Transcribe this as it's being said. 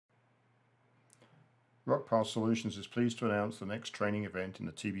Rockpile Solutions is pleased to announce the next training event in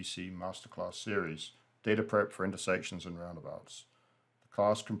the TBC Masterclass series, Data Prep for Intersections and Roundabouts. The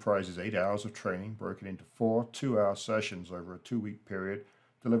class comprises 8 hours of training broken into 4 2-hour sessions over a 2-week period,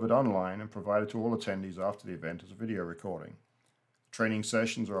 delivered online and provided to all attendees after the event as a video recording. The training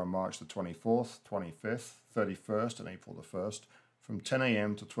sessions are on March the 24th, 25th, 31st and April the 1st from 10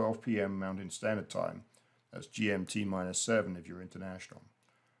 a.m. to 12 p.m. Mountain Standard Time. That's GMT-7 if you're international.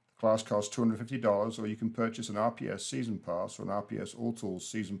 Class costs $250, or you can purchase an RPS Season Pass or an RPS All Tools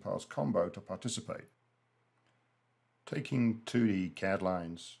Season Pass combo to participate. Taking 2D CAD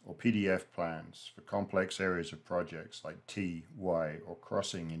lines or PDF plans for complex areas of projects like T, Y, or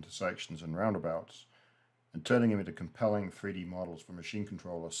crossing intersections and roundabouts, and turning them into compelling 3D models for machine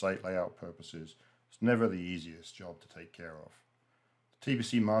control or site layout purposes is never the easiest job to take care of. The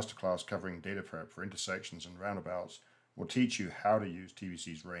TBC Masterclass covering data prep for intersections and roundabouts will teach you how to use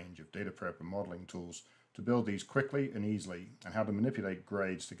TBC's range of data prep and modeling tools to build these quickly and easily, and how to manipulate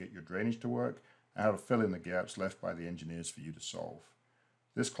grades to get your drainage to work, and how to fill in the gaps left by the engineers for you to solve.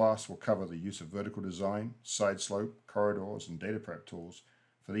 This class will cover the use of vertical design, side slope, corridors, and data prep tools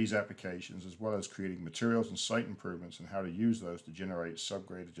for these applications, as well as creating materials and site improvements and how to use those to generate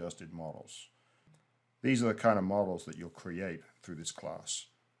subgrade adjusted models. These are the kind of models that you'll create through this class.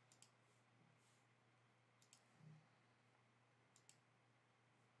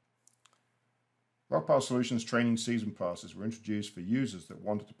 Rockpile Solutions training season passes were introduced for users that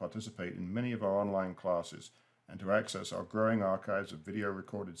wanted to participate in many of our online classes and to access our growing archives of video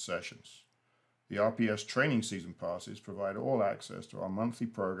recorded sessions. The RPS training season passes provide all access to our monthly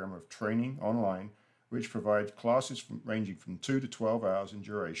program of training online, which provides classes ranging from 2 to 12 hours in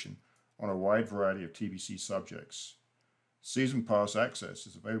duration on a wide variety of TBC subjects. Season pass access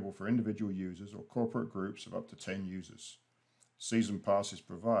is available for individual users or corporate groups of up to 10 users. Season passes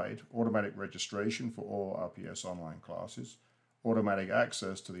provide automatic registration for all RPS online classes, automatic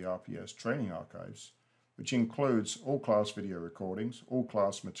access to the RPS training archives, which includes all class video recordings, all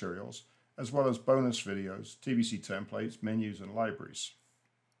class materials, as well as bonus videos, TBC templates, menus, and libraries.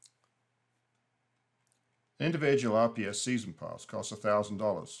 An individual RPS season pass costs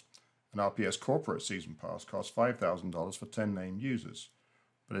 $1,000. An RPS corporate season pass costs $5,000 for 10 named users.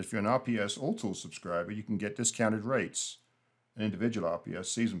 But if you're an RPS All Tools subscriber, you can get discounted rates. An individual RPS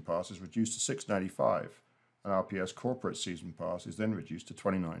Season Pass is reduced to $695. An RPS Corporate Season Pass is then reduced to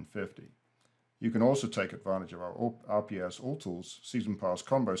 $29.50. You can also take advantage of our RPS All Tools Season Pass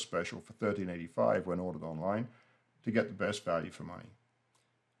Combo Special for $13.85 when ordered online to get the best value for money.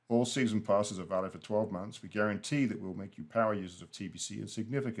 All Season Passes are valid for 12 months. We guarantee that we'll make you power users of TBC and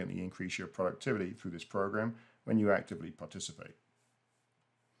significantly increase your productivity through this program when you actively participate.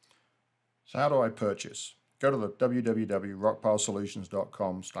 So how do I purchase? Go to the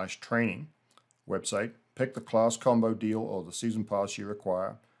www.rockpilesolutions.com/training website, pick the class combo deal or the season pass you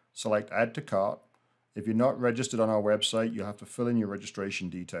require, select Add to Cart. If you're not registered on our website, you'll have to fill in your registration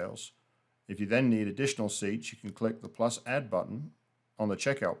details. If you then need additional seats, you can click the plus Add button on the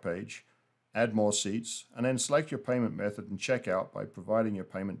checkout page, add more seats, and then select your payment method and checkout by providing your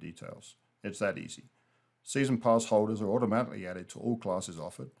payment details. It's that easy. Season pass holders are automatically added to all classes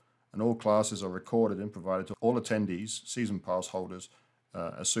offered, and all classes are recorded and provided to all attendees, season pass holders,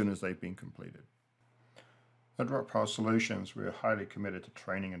 as soon as they've been completed. At Rockpile Solutions, we are highly committed to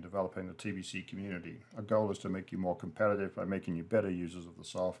training and developing the TBC community. Our goal is to make you more competitive by making you better users of the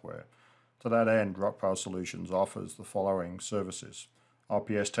software. To that end, Rockpile Solutions offers the following services: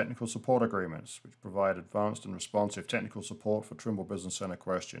 RPS Technical Support Agreements, which provide advanced and responsive technical support for Trimble Business Center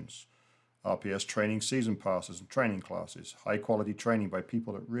questions. RPS Training Season Passes and training classes, high-quality training by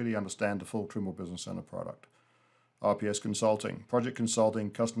people that really understand the full Trimble Business Center product. RPS Consulting, project consulting,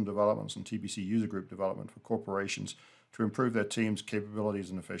 custom developments, and TBC user group development for corporations to improve their team's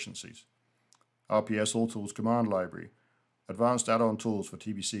capabilities and efficiencies. RPS All Tools Command Library, advanced add-on tools for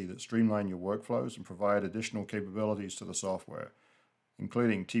TBC that streamline your workflows and provide additional capabilities to the software,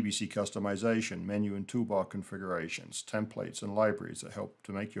 including TBC customization, menu and toolbar configurations, templates, and libraries that help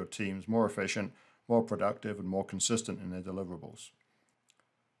to make your teams more efficient, more productive, and more consistent in their deliverables.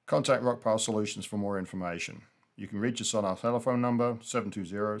 Contact Rockpile Solutions for more information. You can reach us on our telephone number,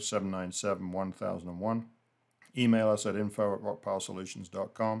 720-797-1001, email us at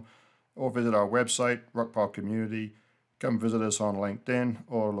info@rockpilesolutions.com, or visit our website, Rockpile Community. Come visit us on LinkedIn,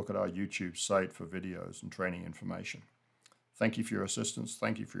 or look at our YouTube site for videos and training information. Thank you for your assistance,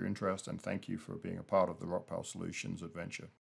 thank you for your interest, and thank you for being a part of the Rockpile Solutions adventure.